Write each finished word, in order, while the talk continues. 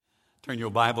Turn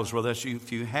your Bibles with us,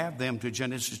 if you have them, to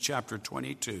Genesis chapter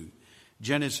 22.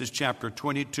 Genesis chapter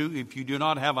 22. If you do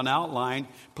not have an outline,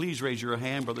 please raise your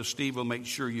hand. Brother Steve will make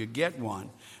sure you get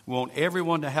one. We want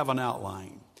everyone to have an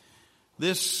outline.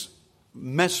 This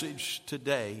message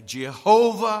today,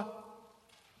 Jehovah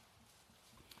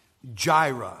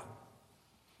Jireh,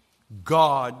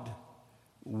 God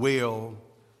will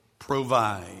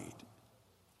provide.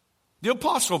 The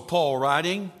Apostle Paul,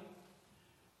 writing,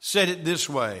 said it this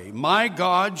way: my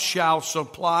God shall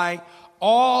supply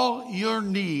all your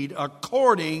need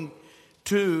according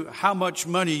to how much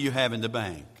money you have in the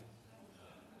bank.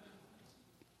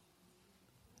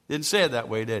 Didn't say it that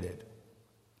way, did it?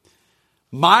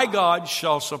 My God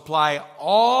shall supply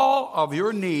all of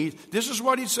your needs. This is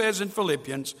what he says in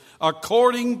Philippians,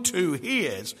 according to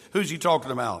his. Who's he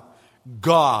talking about?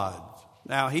 God.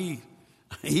 Now he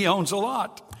owns a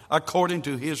lot, according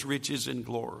to his riches and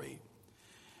glory.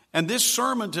 And this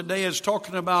sermon today is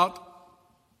talking about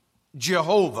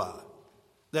Jehovah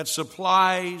that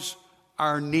supplies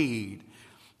our need.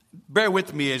 Bear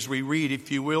with me as we read,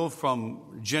 if you will,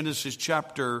 from Genesis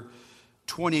chapter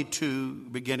 22,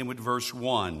 beginning with verse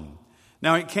 1.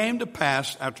 Now it came to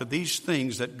pass after these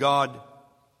things that God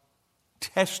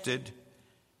tested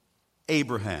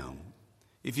Abraham.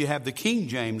 If you have the King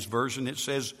James Version, it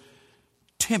says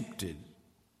tempted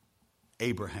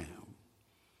Abraham.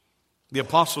 The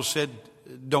apostle said,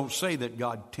 don't say that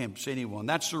God tempts anyone.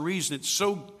 That's the reason it's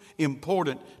so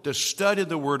important to study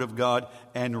the Word of God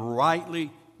and rightly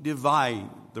divide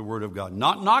the Word of God.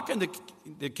 Not knocking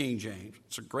the King James.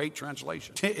 It's a great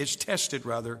translation. It's tested,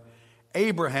 rather,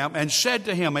 Abraham, and said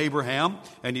to him, Abraham,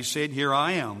 and he said, here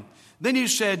I am. Then he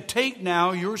said, take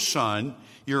now your son,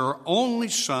 your only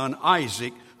son,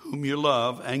 Isaac, whom you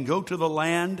love, and go to the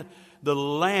land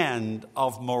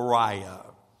of Moriah.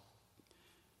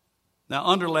 Now,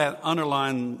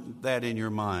 underline that in your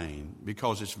mind,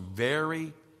 because it's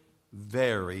very,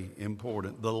 very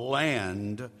important. The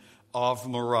land of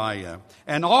Moriah.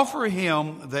 And offer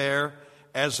him there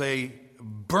as a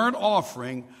burnt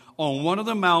offering on one of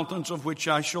the mountains of which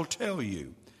I shall tell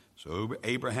you. So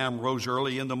Abraham rose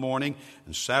early in the morning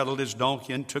and saddled his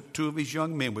donkey and took 2 of his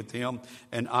young men with him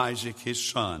and Isaac his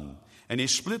son. And he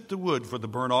split the wood for the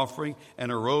burnt offering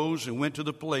and arose and went to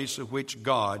the place of which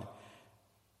God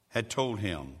had told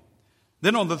him.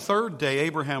 Then on the 3rd day,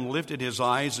 Abraham lifted his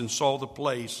eyes and saw the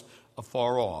place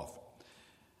afar off.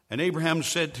 And Abraham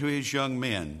said to his young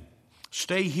men,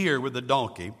 stay here with the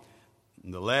donkey,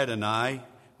 and the lad and I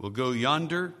will go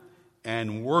yonder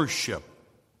and worship.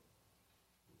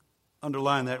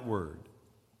 Underline that word.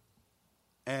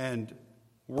 And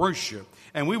worship.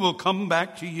 And we will come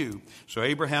back to you. So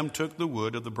Abraham took the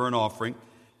wood of the burnt offering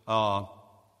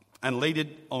and laid it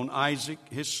on Isaac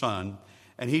his son.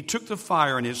 And he took the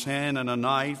fire in his hand and a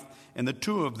knife, and the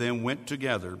 2 of them went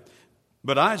together.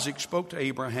 But Isaac spoke to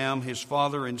Abraham, his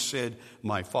father, and said,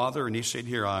 my father. And he said,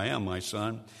 here I am, my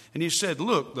son. And he said,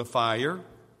 look, the fire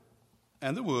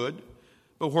and the wood,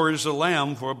 but where is the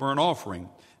lamb for a burnt offering?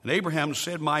 And Abraham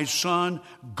said, my son,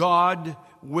 God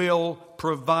will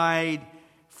provide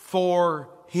for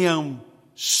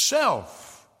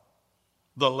himself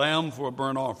the lamb for a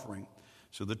burnt offering.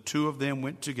 So the 2 of them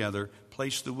went together,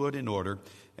 placed the wood in order,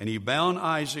 and he bound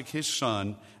Isaac his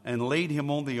son and laid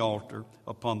him on the altar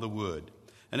upon the wood.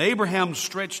 And Abraham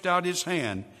stretched out his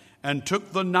hand and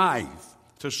took the knife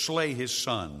to slay his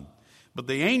son. But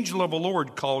the angel of the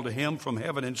Lord called to him from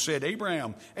heaven and said,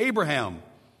 Abraham, Abraham.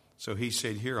 So he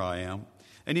said, here I am.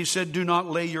 And he said, do not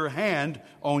lay your hand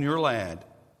on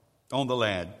the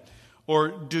lad, or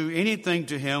do anything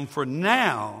to him, for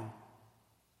now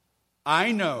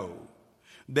I know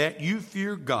that you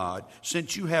fear God,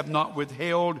 since you have not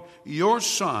withheld your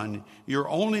son, your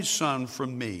only son,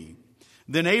 from me.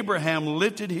 Then Abraham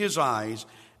lifted his eyes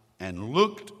and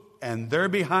looked, and there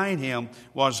behind him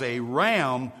was a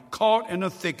ram caught in a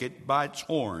thicket by its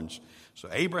horns. So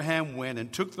Abraham went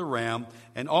and took the ram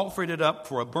and offered it up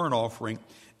for a burnt offering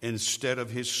instead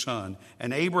of his son.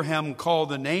 And Abraham called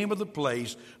the name of the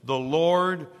place, the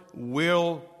Lord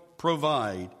will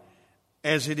provide.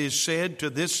 As it is said to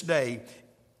this day,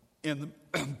 in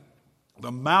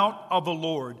the mount of the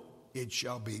Lord it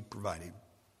shall be provided.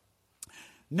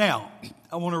 Now,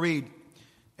 I want to read,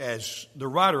 as the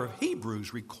writer of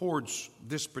Hebrews records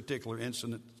this particular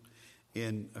incident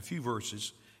in a few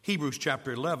verses, Hebrews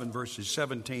chapter 11, verses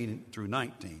 17 through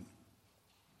 19.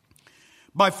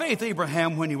 By faith,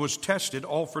 Abraham, when he was tested,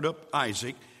 offered up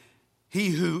Isaac. He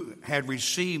who had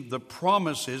received the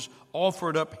promises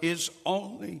offered up his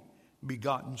only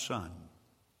begotten son,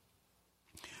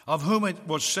 of whom it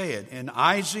was said, in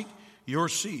Isaac your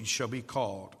seed shall be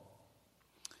called.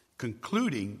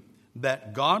 concluding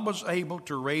that God was able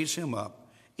to raise him up,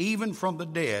 even from the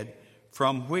dead,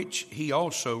 from which he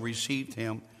also received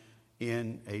him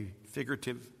in a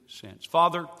figurative sense.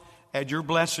 Father, add your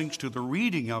blessings to the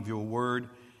reading of your word.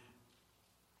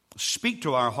 Speak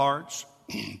to our hearts,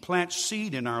 plant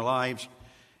seed in our lives,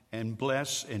 and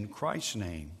bless in Christ's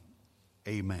name.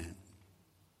 Amen.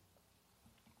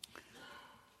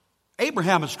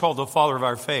 Abraham is called the father of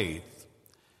our faith.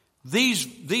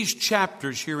 These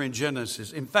chapters here in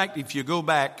Genesis, in fact, if you go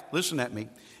back, listen at me,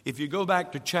 if you go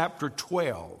back to chapter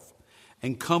 12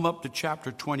 and come up to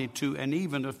chapter 22 and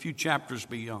even a few chapters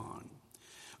beyond,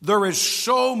 there is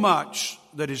so much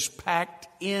that is packed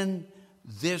in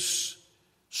this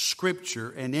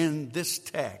scripture and in this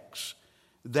text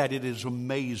that it is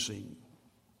amazing.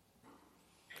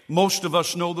 Most of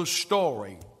us know the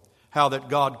story, how that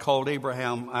God called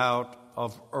Abraham out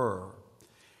of Ur.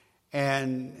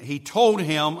 And he told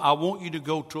him, I want you to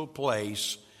go to a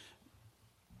place,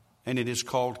 and it is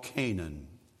called Canaan.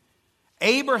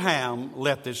 Abraham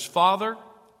left his father,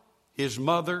 his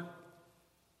mother,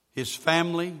 his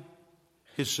family,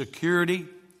 his security,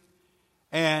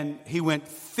 and he went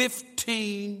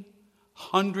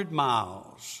 1,500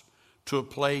 miles to a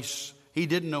place he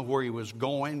didn't know where he was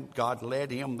going. God led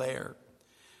him there.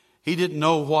 He didn't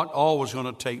know what all was going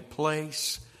to take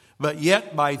place, but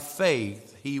yet by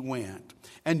faith he went.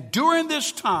 And during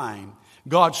this time,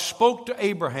 God spoke to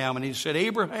Abraham and he said,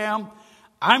 Abraham,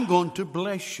 I'm going to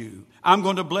bless you. I'm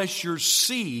going to bless your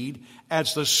seed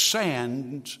as the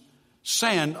sand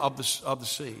of the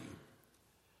sea.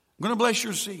 I'm going to bless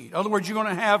your seed. In other words, you're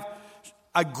going to have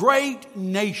a great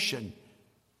nation,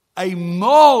 a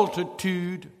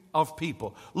multitude of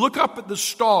people. Look up at the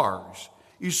stars.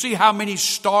 You see how many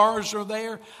stars are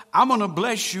there? I'm going to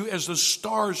bless you as the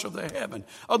stars of the heaven. In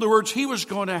other words, he was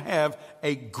going to have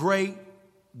a great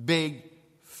big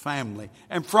family.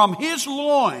 And from his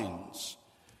loins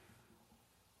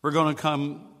were going to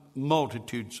come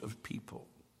multitudes of people.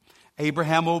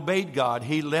 Abraham obeyed God.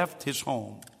 He left his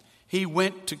home. He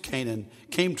went to Canaan,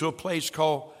 came to a place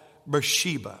called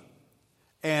Beersheba.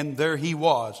 And there he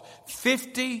was,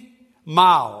 50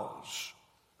 miles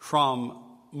from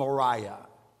Moriah.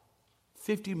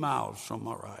 50 miles from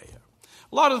Moriah.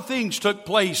 A lot of things took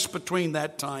place between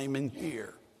that time and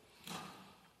here.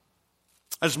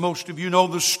 As most of you know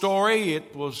the story,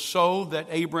 it was so that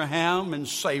Abraham and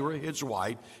Sarah, his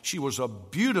wife, she was a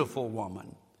beautiful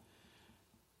woman.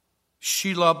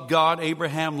 She loved God,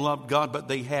 Abraham loved God, but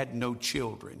they had no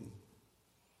children.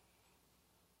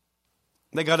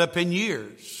 They got up in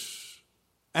years.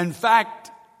 In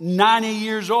fact, 90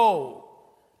 years old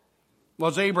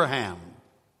was Abraham.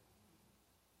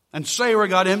 And Sarah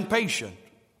got impatient.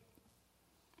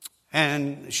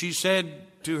 And she said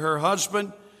to her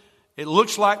husband, it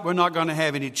looks like we're not going to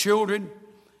have any children.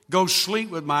 Go sleep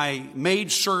with my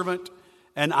maidservant,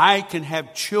 and I can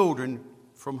have children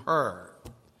from her.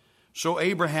 So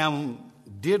Abraham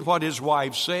did what his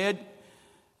wife said,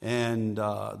 and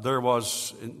there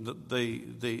was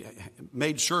the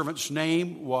maidservant's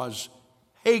name was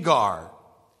Hagar.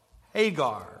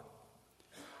 Hagar.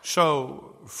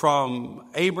 So from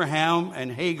Abraham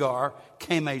and Hagar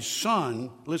came a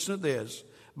son, listen to this,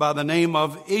 by the name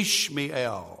of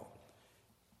Ishmael.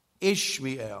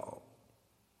 Ishmael.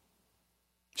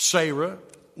 Sarah,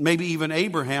 maybe even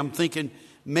Abraham, thinking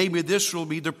maybe this will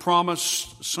be the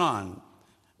promised son.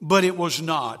 But it was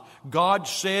not. God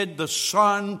said the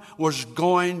son was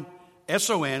going,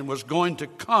 S-O-N, was going to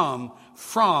come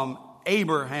from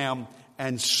Abraham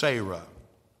and Sarah.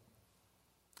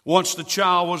 Once the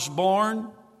child was born,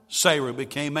 Sarah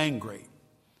became angry.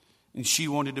 And she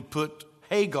wanted to put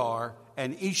Hagar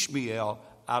and Ishmael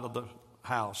out of the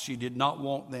house. She did not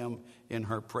want them in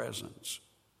her presence.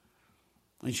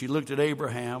 And she looked at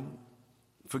Abraham,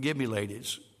 forgive me,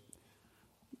 ladies,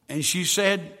 and she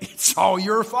said, it's all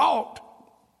your fault.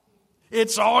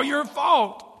 It's all your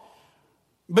fault.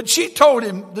 But she told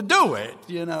him to do it,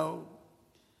 you know.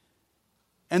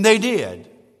 And they did.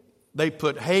 They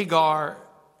put Hagar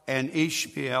and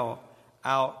Ishmael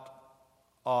out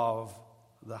of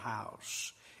the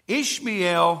house.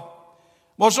 Ishmael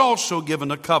was also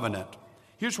given a covenant.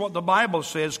 Here's what the Bible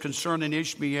says concerning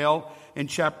Ishmael in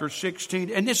chapter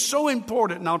 16. And it's so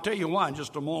important, and I'll tell you why in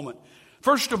just a moment.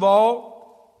 First of all,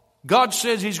 God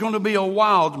says he's going to be a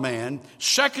wild man.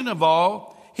 Second of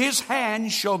all, his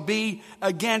hand shall be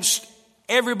against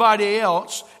everybody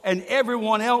else, and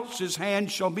everyone else's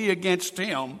hand shall be against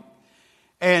him.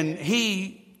 And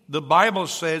he, the Bible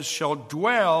says, shall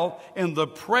dwell in the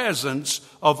presence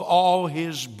of all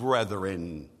his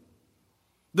brethren.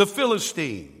 The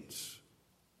Philistines.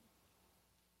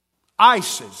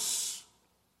 ISIS.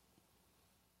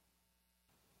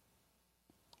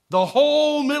 The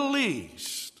whole Middle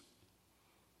East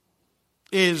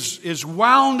is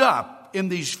wound up in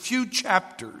these few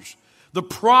chapters. The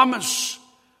promise,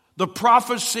 the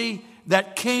prophecy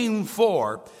that came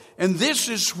forth. And this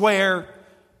is where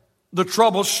the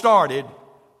trouble started,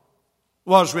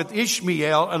 was with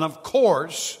Ishmael. And of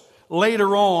course,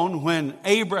 later on when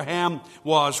Abraham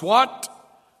was what?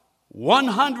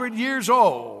 100 years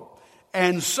old.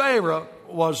 And Sarah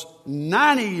was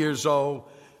 90 years old.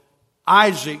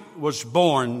 Isaac was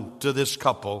born to this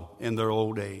couple in their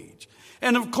old age.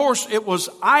 And of course, it was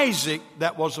Isaac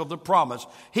that was of the promise.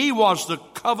 He was the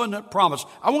covenant promise.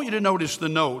 I want you to notice the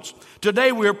notes.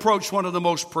 Today we approach one of the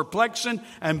most perplexing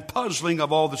and puzzling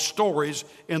of all the stories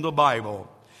in the Bible.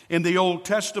 In the Old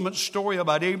Testament story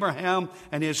about Abraham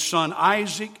and his son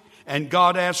Isaac, and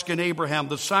God asking Abraham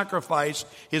to sacrifice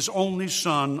his only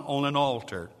son on an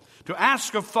altar. To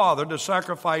ask a father to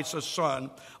sacrifice a son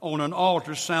on an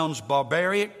altar sounds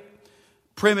barbaric,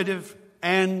 primitive,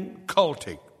 and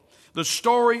cultic. The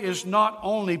story is not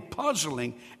only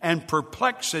puzzling and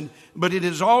perplexing, but it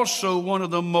is also one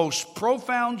of the most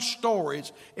profound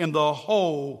stories in the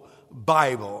whole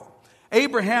Bible.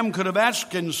 Abraham could have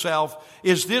asked himself,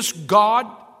 is this God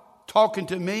talking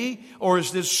to me, or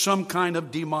is this some kind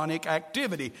of demonic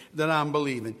activity that I'm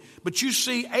believing? But you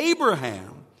see,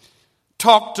 Abraham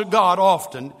talked to God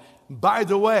often. By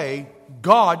the way,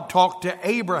 God talked to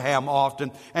Abraham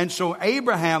often, and so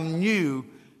Abraham knew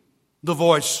the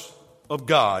voice of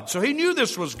God. So he knew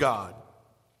this was God.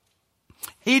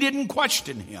 He didn't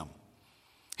question him.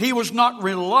 He was not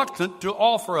reluctant to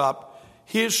offer up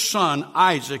his son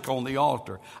Isaac on the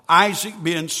altar. Isaac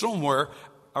being somewhere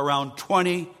around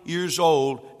 20 years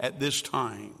old at this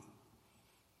time.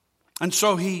 And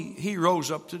so he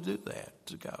rose up to do that,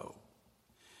 to go.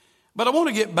 But I want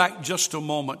to get back just a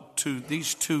moment to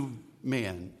these two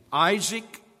men.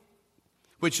 Isaac,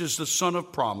 which is the son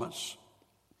of promise.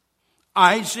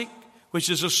 Isaac, which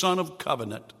is a son of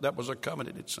covenant. That was a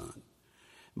covenanted son.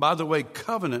 By the way,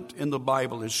 covenant in the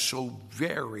Bible is so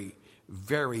very,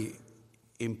 very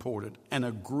important. An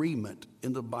agreement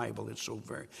in the Bible is so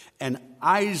very. And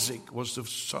Isaac was the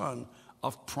son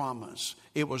of promise.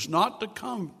 It was not to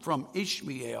come from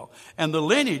Ishmael. And the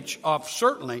lineage of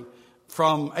certainly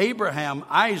from Abraham,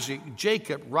 Isaac,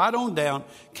 Jacob, right on down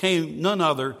came none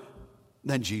other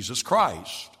than Jesus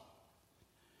Christ.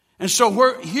 And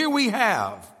so here we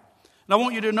have, and I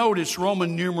want you to notice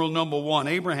Roman numeral number 1,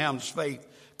 Abraham's faith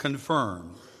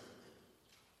confirmed.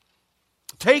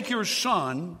 Take your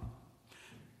son,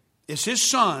 it's his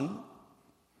son,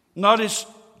 not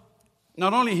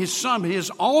only his son, but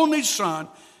his only son.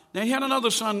 Now he had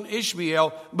another son,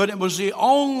 Ishmael, but it was the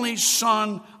only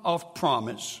son of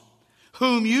promise,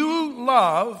 whom you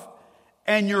love,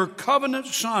 and your covenant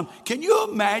son. Can you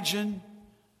imagine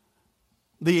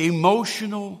the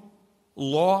emotional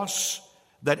loss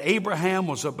that Abraham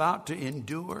was about to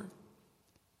endure?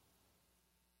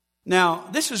 Now,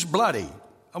 this is bloody.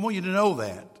 I want you to know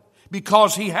that.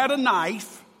 Because he had a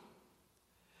knife,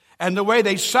 and the way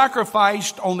they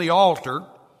sacrificed on the altar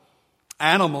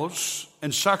animals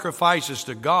and sacrifices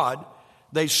to God,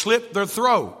 they slit their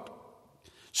throat.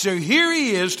 So here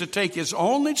he is to take his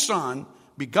only son,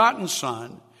 begotten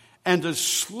son, and to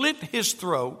slit his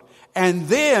throat, and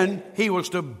then he was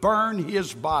to burn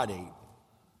his body.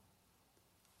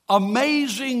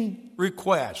 Amazing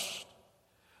request.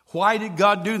 Why did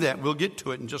God do that? We'll get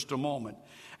to it in just a moment.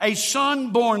 A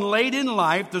son born late in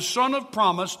life, the son of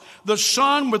promise, the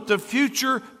son with the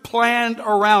future planned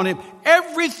around him.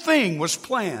 Everything was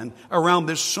planned around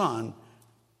this son,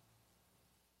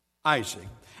 Isaac.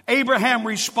 Abraham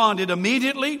responded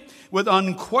immediately with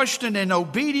unquestioning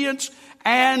obedience,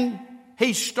 and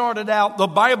he started out, the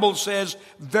Bible says,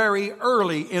 very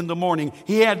early in the morning.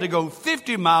 He had to go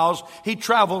 50 miles. He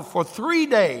traveled for 3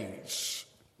 days.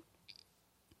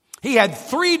 He had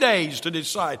 3 days to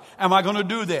decide, am I going to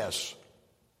do this?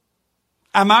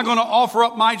 Am I going to offer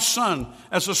up my son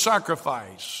as a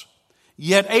sacrifice?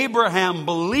 Yet Abraham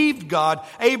believed God.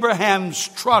 Abraham's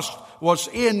trust was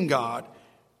in God.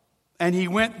 And he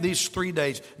went these 3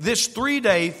 days. This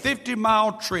 3-day,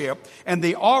 50-mile trip and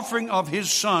the offering of his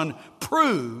son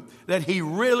proved that he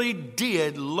really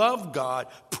did love God,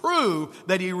 proved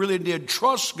that he really did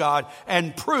trust God,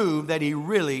 and proved that he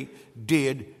really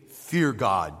did fear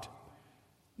God.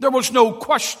 There was no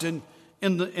question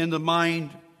in the mind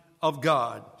of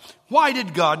God. Why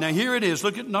did God, now here it is,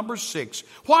 look at number 6.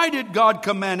 Why did God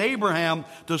command Abraham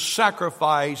to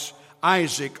sacrifice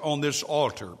Isaac on this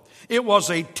altar? It was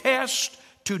a test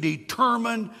to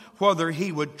determine whether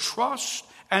he would trust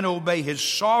and obey his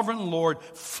sovereign Lord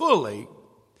fully,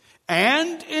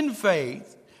 and in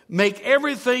faith make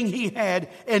everything he had,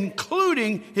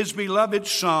 including his beloved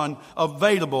son,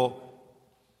 available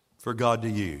for God to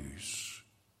use.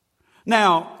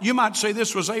 Now, you might say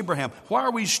this was Abraham. Why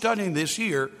are we studying this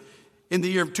here in the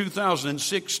year of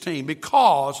 2016?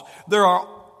 Because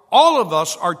all of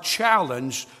us are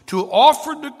challenged to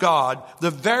offer to God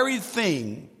the very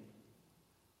thing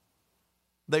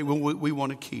that we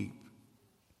want to keep.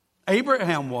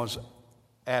 Abraham was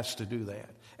asked to do that.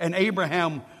 And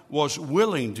Abraham was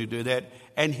willing to do that.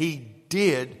 And he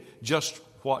did just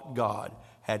what God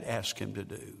had asked him to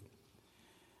do.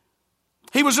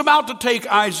 He was about to take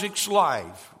Isaac's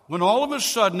life when all of a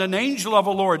sudden an angel of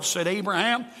the Lord said,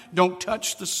 Abraham, don't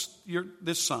touch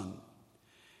this son.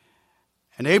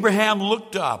 And Abraham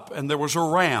looked up, and there was a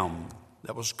ram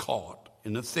that was caught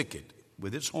in the thicket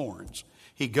with its horns.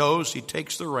 He goes, he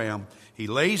takes the ram, he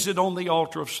lays it on the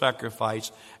altar of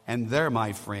sacrifice, and there,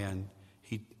 my friend,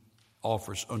 he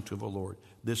offers unto the Lord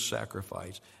this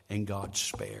sacrifice, and God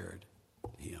spared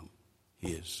him,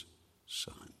 his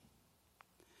son.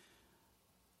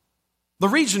 The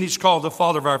reason he's called the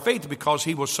father of our faith is because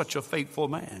he was such a faithful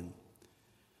man.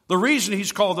 The reason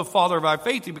he's called the father of our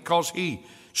faith is because he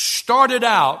started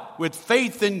out with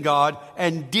faith in God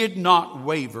and did not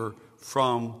waver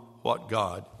from what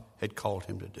God had called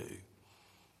him to do.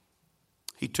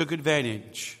 He took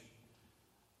advantage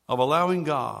of allowing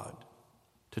God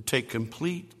to take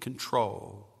complete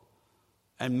control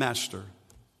and master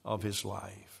of his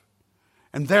life.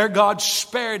 And there God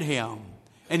spared him,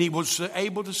 and he was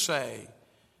able to say,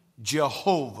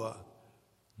 Jehovah,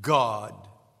 God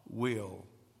will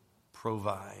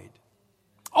provide.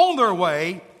 On their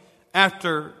way,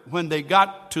 when they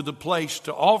got to the place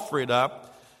to offer it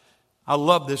up, I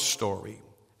love this story.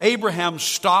 Abraham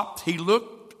stopped. He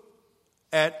looked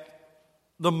at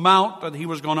the mount that he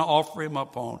was going to offer him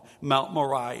up on, Mount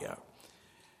Moriah.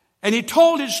 And he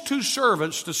told his two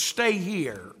servants to stay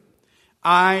here.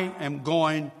 I am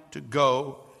going to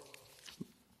go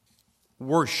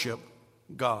worship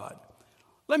God.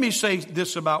 Let me say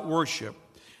this about worship.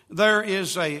 There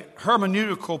is a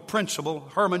hermeneutical principle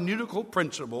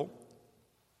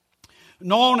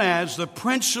known as the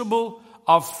principle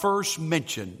of first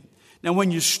mention. Now,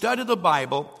 when you study the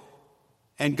Bible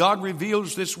and God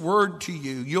reveals this word to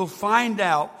you, you'll find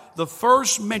out the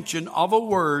first mention of a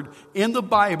word in the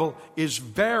Bible is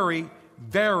very,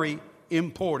 very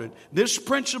important. This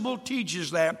principle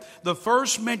teaches that the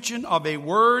first mention of a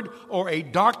word or a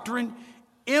doctrine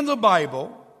in the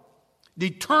Bible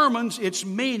determines its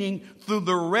meaning through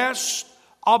the rest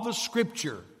of the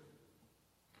Scripture.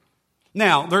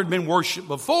 Now, there had been worship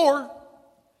before,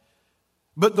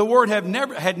 but the word had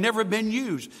never been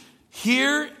used.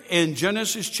 Here in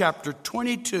Genesis chapter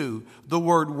 22, the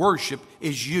word worship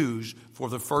is used for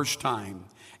the first time.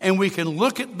 And we can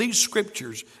look at these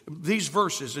scriptures, these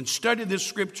verses, and study this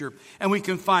scripture, and we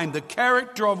can find the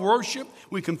character of worship,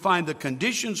 we can find the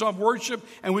conditions of worship,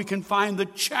 and we can find the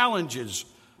challenges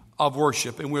of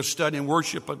worship. And we're studying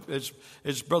worship,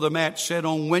 as Brother Matt said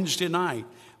on Wednesday night.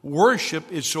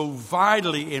 Worship is so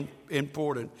vitally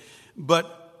important.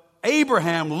 But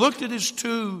Abraham looked at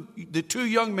the two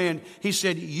young men. He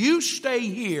said, you stay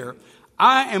here.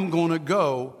 I am going to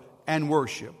go and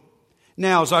worship.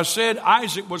 Now, as I said,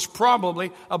 Isaac was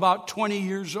probably about 20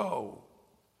 years old.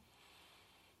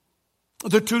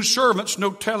 The two servants,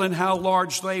 no telling how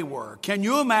large they were. Can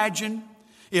you imagine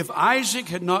if Isaac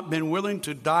had not been willing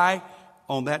to die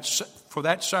for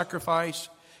that sacrifice?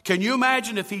 Can you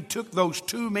imagine if he took those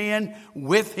two men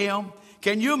with him?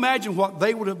 Can you imagine what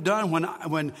they would have done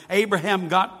when Abraham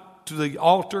got to the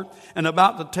altar and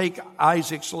about to take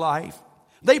Isaac's life?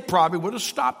 They probably would have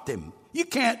stopped him. You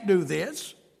can't do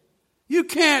this. You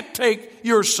can't take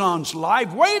your son's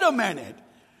life. Wait a minute.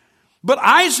 But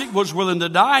Isaac was willing to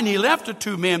die, and he left the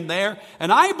two men there.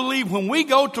 And I believe when we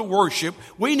go to worship,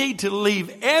 we need to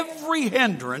leave every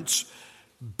hindrance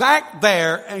back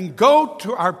there and go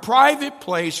to our private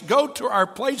place, go to our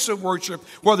place of worship,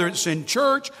 whether it's in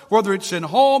church, whether it's in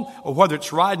home, or whether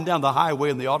it's riding down the highway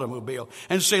in the automobile,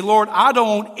 and say, Lord, I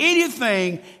don't want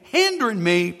anything hindering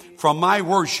me from my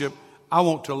worship. I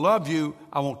want to love you,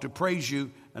 I want to praise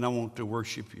you, and I want to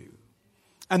worship you.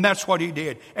 And that's what he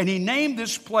did. And he named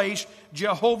this place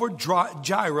Jehovah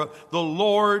Jireh, the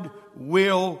Lord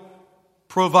will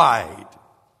provide.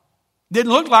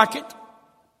 Didn't look like it.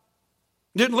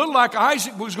 Didn't look like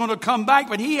Isaac was going to come back,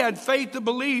 but he had faith to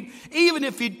believe even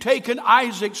if he'd taken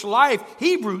Isaac's life,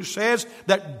 Hebrews says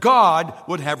that God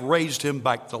would have raised him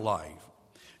back to life.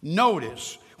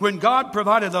 Notice, When God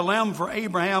provided a lamb for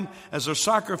Abraham as a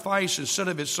sacrifice instead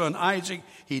of his son Isaac,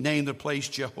 he named the place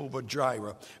Jehovah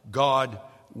Jireh. God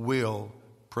will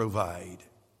provide.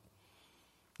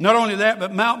 Not only that,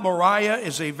 but Mount Moriah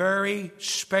is a very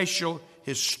special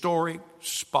historic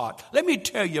spot. Let me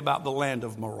tell you about the land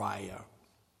of Moriah.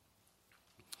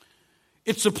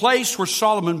 It's the place where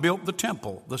Solomon built the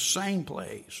temple, the same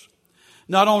place.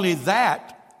 Not only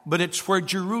that, but it's where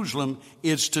Jerusalem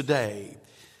is today.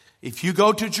 If you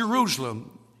go to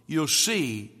Jerusalem, you'll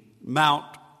see Mount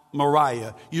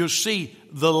Moriah. You'll see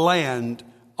the land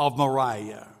of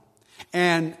Moriah.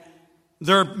 And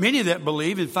there are many that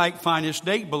believe, in fact, Finest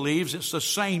Date believes it's the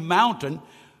same mountain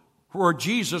where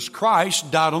Jesus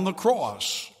Christ died on the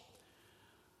cross.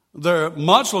 The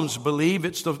Muslims believe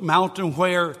it's the mountain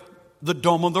where the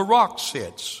Dome of the Rock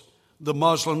sits. The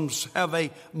Muslims have a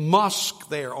mosque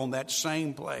there on that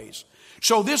same place.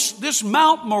 So this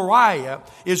Mount Moriah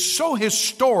is so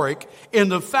historic in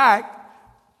the fact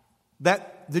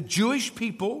that the Jewish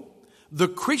people, the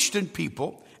Christian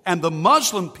people, and the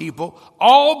Muslim people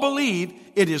all believe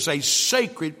it is a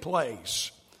sacred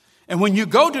place. And when you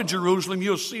go to Jerusalem,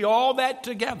 you'll see all that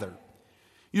together.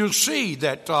 You'll see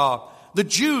that the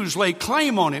Jews lay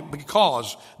claim on it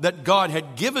because that God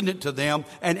had given it to them,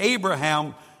 and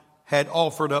Abraham had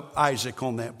offered up Isaac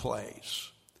on that place.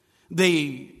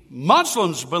 The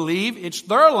Muslims believe it's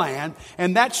their land,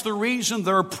 and that's the reason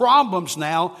there are problems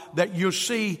now that you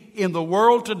see in the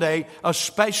world today,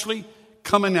 especially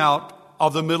coming out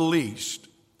of the Middle East.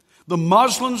 The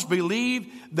Muslims believe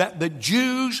that the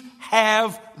Jews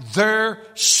have their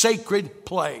sacred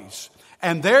place,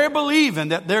 and they're believing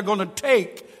that they're going to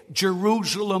take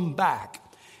Jerusalem back.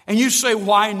 And you say,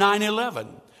 why 9/11?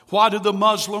 Why do the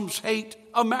Muslims hate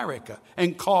America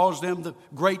and cause them the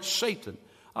great Satan?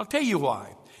 I'll tell you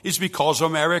why. It's because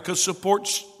America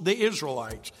supports the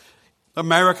Israelites.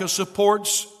 America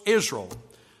supports Israel.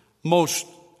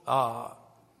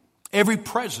 Every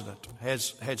president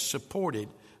has supported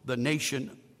the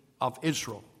nation of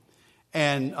Israel.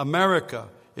 And America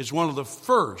is one of the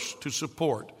first to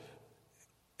support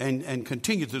and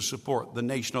continue to support the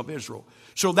nation of Israel.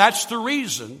 So that's the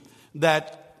reason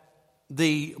that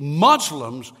the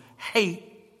Muslims hate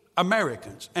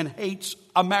Americans and hates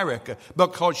America,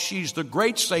 because she's the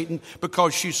great Satan,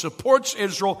 because she supports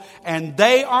Israel, and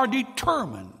they are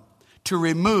determined to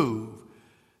remove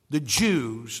the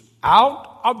Jews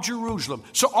out of Jerusalem.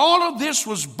 So all of this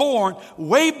was born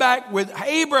way back with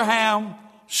Abraham,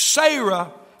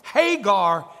 Sarah,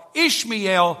 Hagar,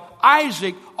 Ishmael,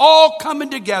 Isaac, all coming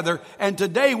together. And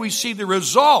today we see the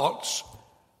results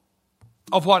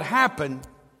of what happened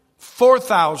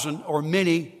 4,000 or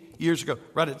many years ago,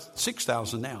 right at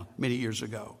 6,000 now, many years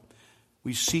ago.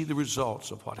 We see the results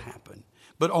of what happened.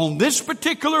 But on this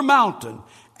particular mountain,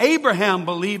 Abraham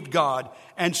believed God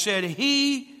and said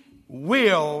he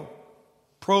will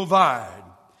provide.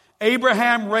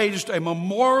 Abraham raised a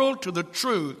memorial to the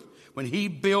truth when he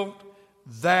built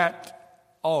that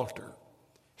altar.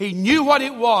 He knew what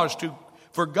it was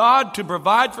for God to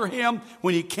provide for him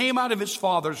when he came out of his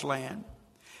father's land.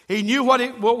 He knew what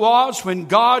it was when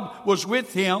God was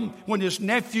with him, when his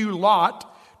nephew Lot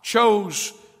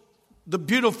chose the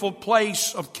beautiful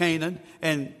place of Canaan,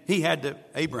 and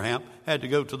Abraham had to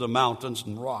go to the mountains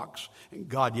and rocks, and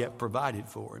God yet provided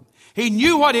for him. He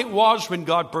knew what it was when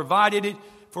God provided it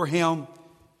for him,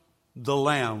 the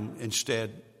lamb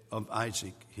instead of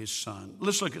Isaac, his son.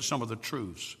 Let's look at some of the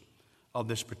truths of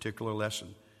this particular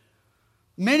lesson.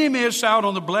 Many miss out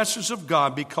on the blessings of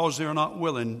God because they're not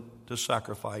willing to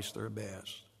sacrifice their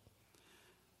best.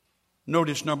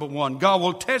 Notice number one, God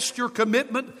will test your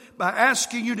commitment by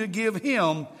asking you to give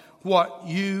him what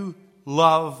you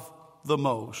love the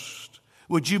most.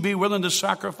 Would you be willing to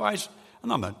sacrifice?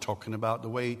 And I'm not talking about the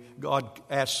way God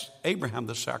asked Abraham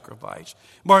to sacrifice.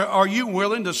 But are you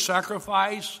willing to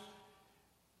sacrifice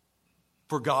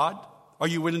for God? Are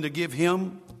you willing to give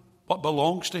him what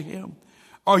belongs to him?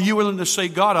 Are you willing to say,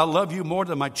 God, I love you more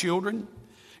than my children?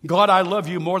 God, I love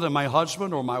you more than my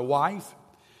husband or my wife.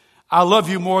 I love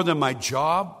you more than my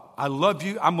job. I love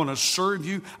you. I'm going to serve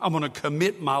you. I'm going to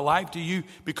commit my life to you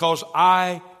because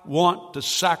I want to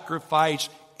sacrifice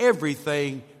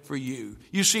everything for you.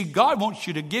 You see, God wants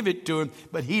you to give it to him,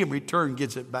 but he in return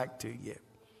gives it back to you.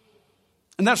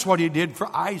 And that's what he did for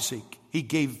Isaac. He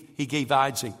gave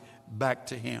Isaac back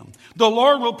to him. The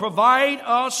Lord will provide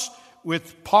us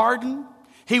with pardon.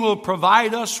 He will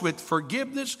provide us with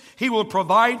forgiveness. He will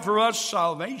provide for us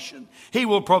salvation. He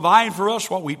will provide for us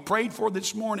what we prayed for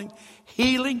this morning,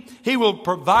 healing. He will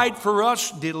provide for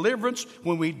us deliverance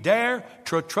when we dare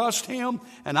to trust Him.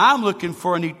 And I'm looking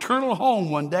for an eternal home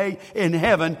one day in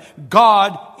heaven.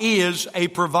 God is a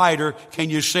provider. Can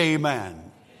you say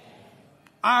amen?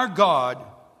 Our God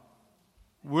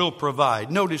will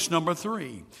provide. Notice number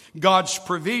 3. God's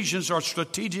provisions are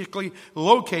strategically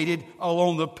located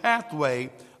along the pathway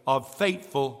of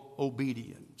faithful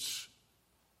obedience.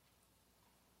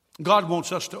 God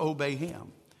wants us to obey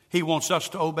Him. He wants us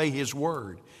to obey His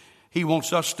word. He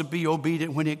wants us to be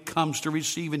obedient when it comes to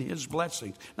receiving His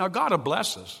blessings. Now, God will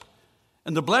bless us,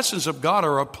 and the blessings of God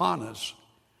are upon us.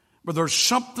 But there's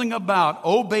something about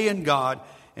obeying God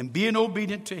and being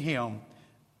obedient to Him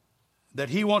that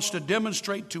He wants to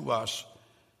demonstrate to us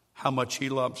how much He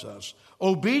loves us.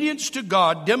 Obedience to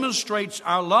God demonstrates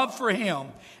our love for Him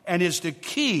and is the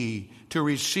key to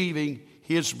receiving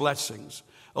His blessings.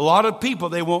 A lot of people,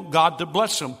 they want God to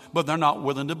bless them, but they're not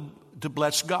willing to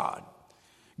bless God.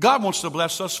 God wants to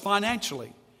bless us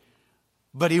financially,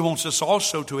 but He wants us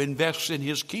also to invest in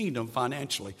His kingdom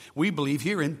financially. We believe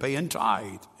here in paying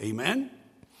tithe. Amen?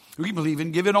 We believe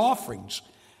in giving offerings.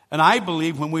 And I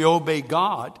believe when we obey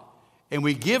God, and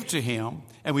we give to Him,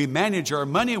 and we manage our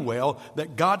money well,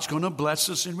 that God's going to bless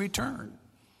us in return.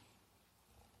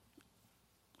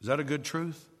 Is that a good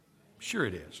truth? Sure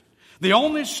it is. The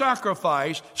only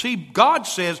sacrifice, see, God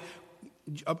says,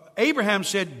 Abraham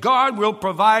said, God will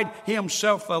provide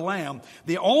Himself a lamb.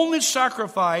 The only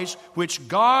sacrifice which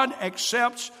God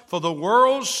accepts for the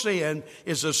world's sin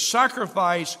is a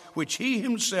sacrifice which He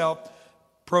Himself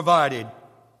provided.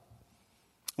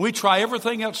 We try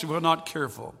everything else if we're not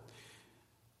careful.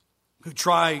 We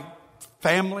try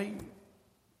family.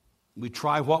 We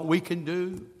try what we can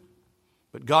do.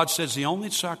 But God says the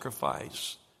only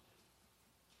sacrifice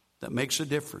that makes a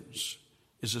difference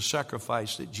is the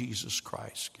sacrifice that Jesus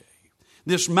Christ gave.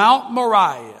 This Mount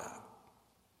Moriah,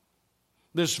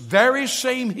 this very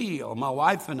same hill, my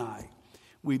wife and I,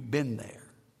 we've been there.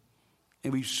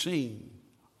 And we've seen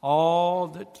all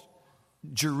that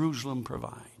Jerusalem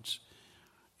provides.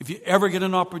 If you ever get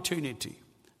an opportunity,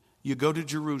 you go to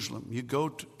Jerusalem, you go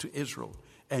to Israel,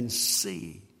 and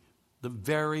see the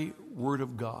very Word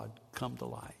of God come to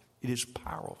life. It is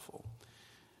powerful.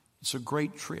 It's a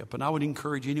great trip, and I would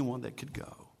encourage anyone that could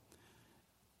go.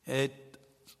 It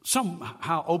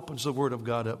somehow opens the Word of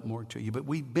God up more to you, but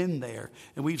we've been there,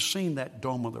 and we've seen that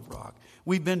Dome of the Rock.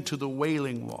 We've been to the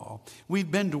Wailing Wall. We've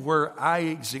been to where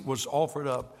Isaac was offered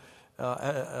up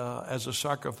as a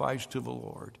sacrifice to the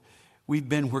Lord. We've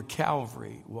been where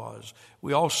Calvary was.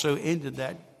 We also ended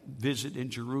that visit in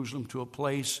Jerusalem to a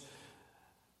place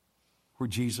where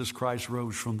Jesus Christ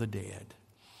rose from the dead.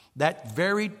 That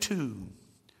very tomb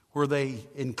where they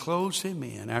enclosed Him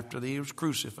in after He was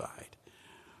crucified,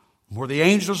 where the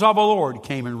angels of the Lord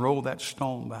came and rolled that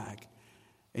stone back,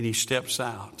 and He steps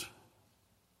out,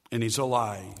 and He's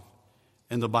alive.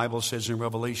 And the Bible says in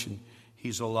Revelation,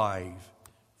 He's alive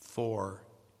forevermore.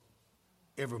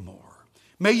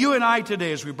 May you and I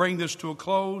today, as we bring this to a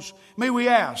close, may we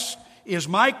ask, is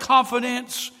my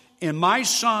confidence in my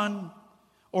Son,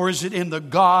 or is it in the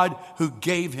God who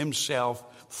gave Himself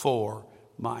for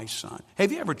my son?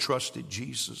 Have you ever trusted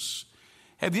Jesus?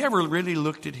 Have you ever really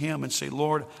looked at Him and say,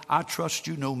 Lord, I trust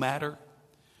You no matter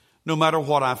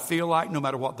what I feel like, no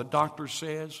matter what the doctor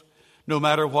says, no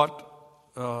matter what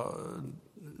that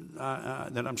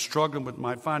I'm struggling with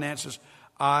my finances,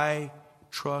 I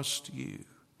trust You.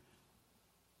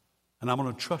 And I'm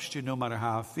going to trust You no matter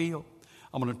how I feel.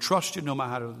 I'm going to trust You no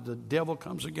matter how the devil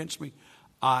comes against me.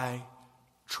 I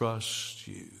trust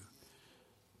You.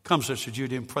 Come, Sister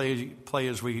Judy, and play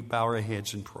as we bow our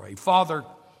heads and pray. Father,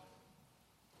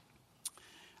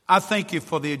 I thank You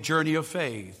for the journey of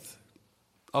faith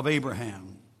of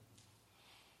Abraham.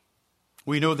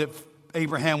 We know that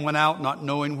Abraham went out not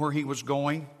knowing where he was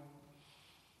going.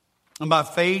 And by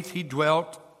faith he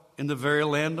dwelt in the very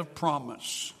land of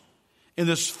promise, in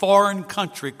this foreign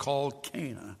country called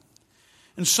Canaan.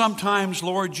 And sometimes,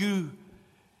 Lord, you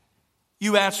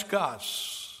ask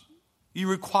us, You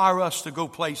require us to go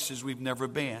places we've never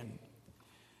been.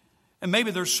 And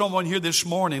maybe there's someone here this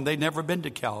morning, they've never been to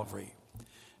Calvary.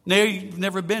 They've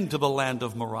never been to the land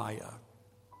of Moriah.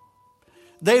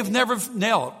 They've never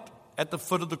knelt at the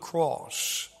foot of the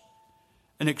cross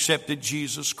and accepted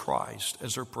Jesus Christ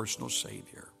as their personal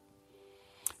Savior.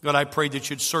 God, I pray that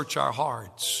You'd search our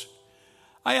hearts.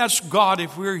 I ask God,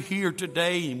 if we're here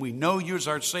today and we know You as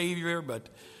our Savior, but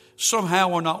somehow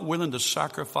we're not willing to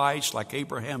sacrifice like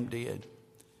Abraham did.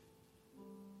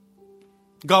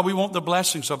 God, we want the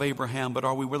blessings of Abraham, but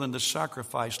are we willing to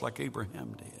sacrifice like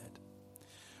Abraham did?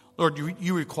 Lord,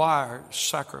 you require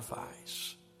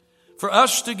sacrifice for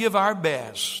us to give our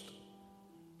best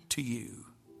to you.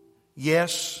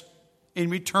 Yes, in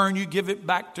return you give it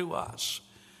back to us.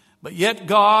 But yet,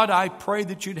 God, I pray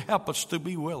that you'd help us to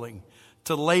be willing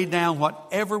to lay down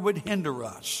whatever would hinder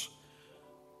us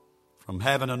from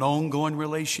having an ongoing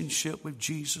relationship with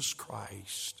Jesus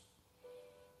Christ.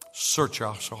 Search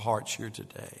our hearts here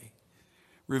today.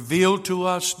 Reveal to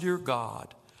us, dear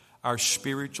God, our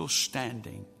spiritual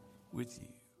standing with you.